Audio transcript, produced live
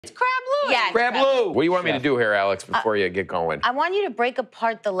It's crab Louie. Yeah, Crab Lou. What do you want me to do here, Alex, before you get going? I want you to break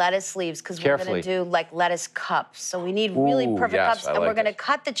apart the lettuce leaves because we're going to do like lettuce cups. So we need really perfect cups. And we're going to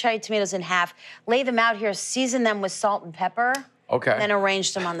cut the cherry tomatoes in half, lay them out here, season them with salt and pepper. Okay. And then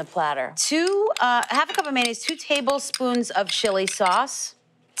arrange them on the platter. Half a cup of mayonnaise, 2 tablespoons of chili sauce,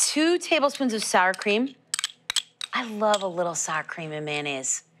 2 tablespoons of sour cream. I love a little sour cream and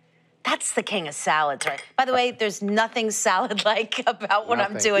mayonnaise. That's the king of salads, right? By the way, there's nothing salad-like about what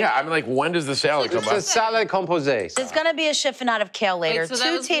I'm doing. Yeah, I'm like, when does the salad come up? It's a salad composé. There's gonna be a chiffonade of kale later. Wait, so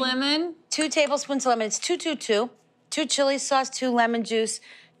that was lemon? 2 tablespoons of lemon. It's 2, 2, 2. 2 chili sauce, 2 lemon juice,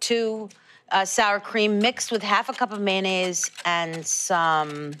 2 sour cream mixed with half a cup of mayonnaise and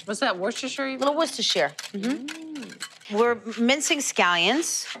some... What's that, Worcestershire? Little Worcestershire. We're mincing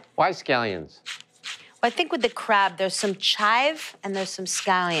scallions. Why scallions? I think with the crab, there's some chive and there's some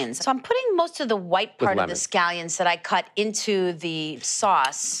scallions. So I'm putting most of the white part of the scallions that I cut into the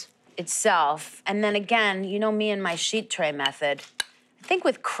sauce itself. And then again, you know me and my sheet tray method. I think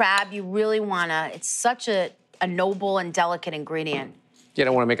with crab, you really wanna, it's such a noble and delicate ingredient. You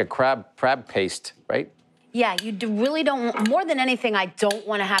don't want to make a crab paste, right? Yeah, you really don't, more than anything, I don't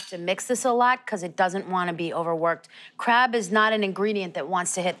want to have to mix this a lot because it doesn't want to be overworked. Crab is not an ingredient that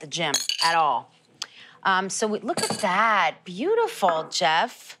wants to hit the gym at all. Look at that, beautiful,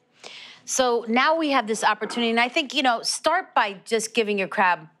 Jeff. So now we have this opportunity, and I think, you know, start by just giving your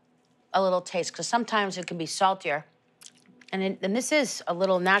crab a little taste because sometimes it can be saltier. And this is a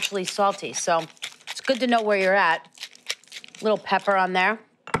little naturally salty, so it's good to know where you're at. Little pepper on there.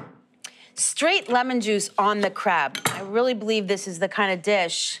 Straight lemon juice on the crab. I really believe this is the kind of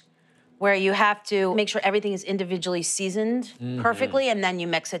dish where you have to make sure everything is individually seasoned perfectly and then you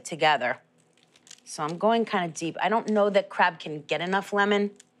mix it together. So I'm going kind of deep. I don't know that crab can get enough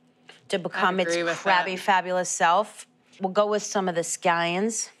lemon to become its crabby, fabulous self. We'll go with some of the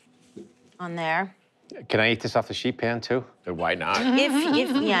scallions on there. Can I eat this off the sheet pan too? Why not?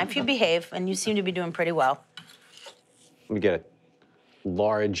 If you behave, and you seem to be doing pretty well. Let me get a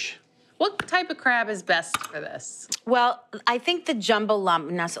large. What type of crab is best for this? Well, I think the jumbo lump,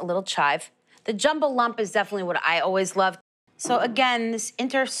 and that's a little chive. The jumbo lump is definitely what I always love. So again, this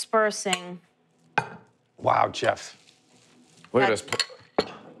interspersing. Wow, Jeff. Look at this.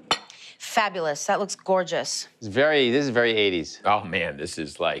 Fabulous. That looks gorgeous. This is very 80s. Oh man, this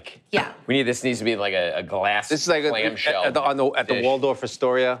is like. Yeah. This needs to be like a glass. This is like clamshell at the Waldorf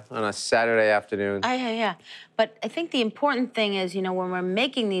Astoria on a Saturday afternoon. Yeah. But I think the important thing is, you know, when we're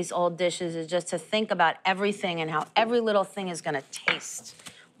making these old dishes is just to think about everything and how every little thing is gonna taste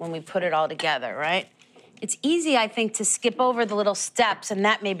when we put it all together, right? It's easy, I think, to skip over the little steps, and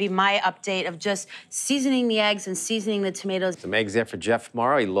that may be my update of just seasoning the eggs and seasoning the tomatoes. Some eggs there for Jeff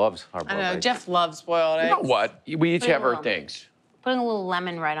tomorrow. He loves hard-boiled eggs. I know, Jeff loves boiled eggs. You know what? We each have our things. Putting a little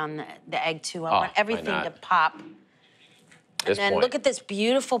lemon right on the egg, too. I want everything to pop. And then look at this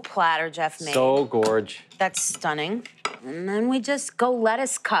beautiful platter Jeff made. So gorge. That's stunning. And then we just go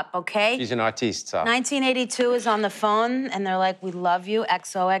lettuce cup, okay? She's an artiste, so. 1982 is on the phone, and they're like, we love you,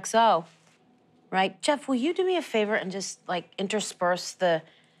 XOXO. Right? Jeff, will you do me a favor and just, like, intersperse the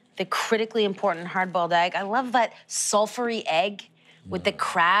critically important hard-boiled egg? I love that sulfury egg with the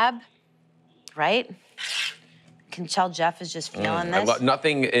crab, right? Can tell Jeff is just feeling this.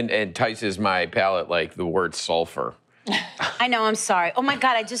 Nothing entices my palate like the word sulfur. I know, I'm sorry. Oh, my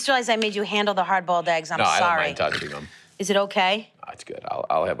God, I just realized I made you handle the hard-boiled eggs. I'm sorry. No, I don't mind touching them. Is it okay? That's good.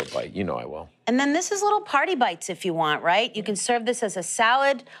 I'll have a bite. You know I will. And then this is little party bites if you want, right? You can serve this as a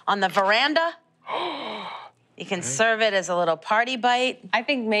salad on the veranda. You can serve it as a little party bite. I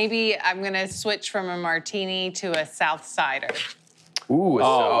think maybe I'm gonna switch from a martini to a South Cider. Ooh,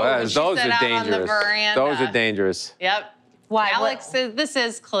 those are dangerous. On the veranda. Those are dangerous. Yep. Why? Alex says this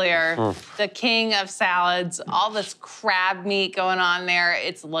is clear. The king of salads, all this crab meat going on there.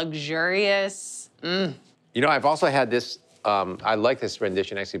 It's luxurious. You know, I've also had this, I like this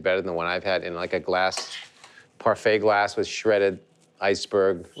rendition actually better than the one I've had in like a glass, parfait glass with shredded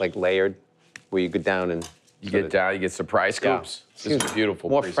iceberg, like layered, where you go down and... You get surprise scoops. Yeah. This is beautiful.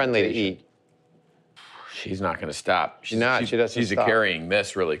 More friendly to eat. She's not going to stop. She doesn't She's stop. carrying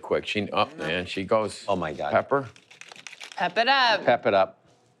this really quick. Man, she goes. Oh my God. Pepper. Pep it up. Pep it up.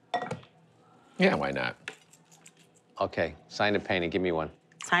 Yeah, why not? Okay, sign of painting. Give me one.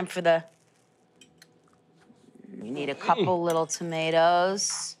 Time for the... We need a couple little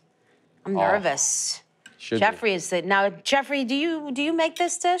tomatoes. I'm nervous. Jeffrey is the... Now, Jeffrey, do you make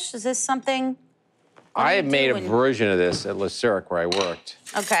this dish? Is this something... I had made a version of this at Le Cirque where I worked.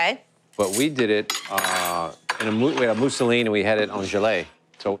 Okay. But we did it we had a mousseline and we had it en gelée.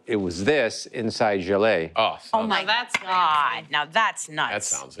 So it was this inside gelée. Oh, Oh my that's God. Now that's nuts. that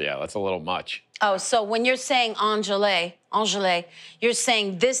sounds, yeah, that's a little much. Oh, so when you're saying engelé, you're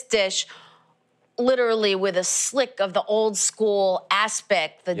saying this dish literally with a slick of the old school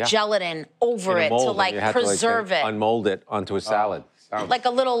aspect, the Yeah. gelatin over In a it mold, to and like you have to, preserve it. Unmold it onto a salad. Like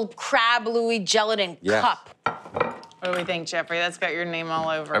a little crab Louis gelatin Yes. cup. What do we think, Jeffrey? That's got your name all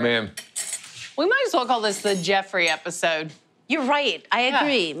over I it. mean, We might as well call this the Jeffrey episode. You're right. I Yeah.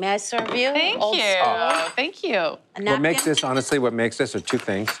 agree. May I serve you? Thank Old you. school. Thank you. A What napkin? makes this, honestly, what makes this are two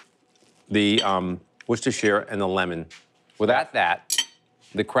things. The Worcestershire and the lemon. Without that,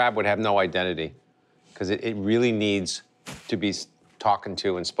 the crab would have no identity because it really needs to be talked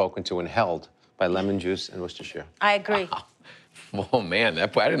to and spoken to and held by lemon juice and Worcestershire. I agree. oh man, I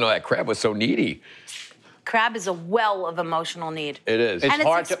didn't know that crab was so needy. Crab is a well of emotional need. It is. It's And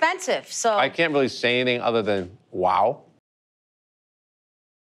hard it's to- expensive, so I can't really say anything other than wow.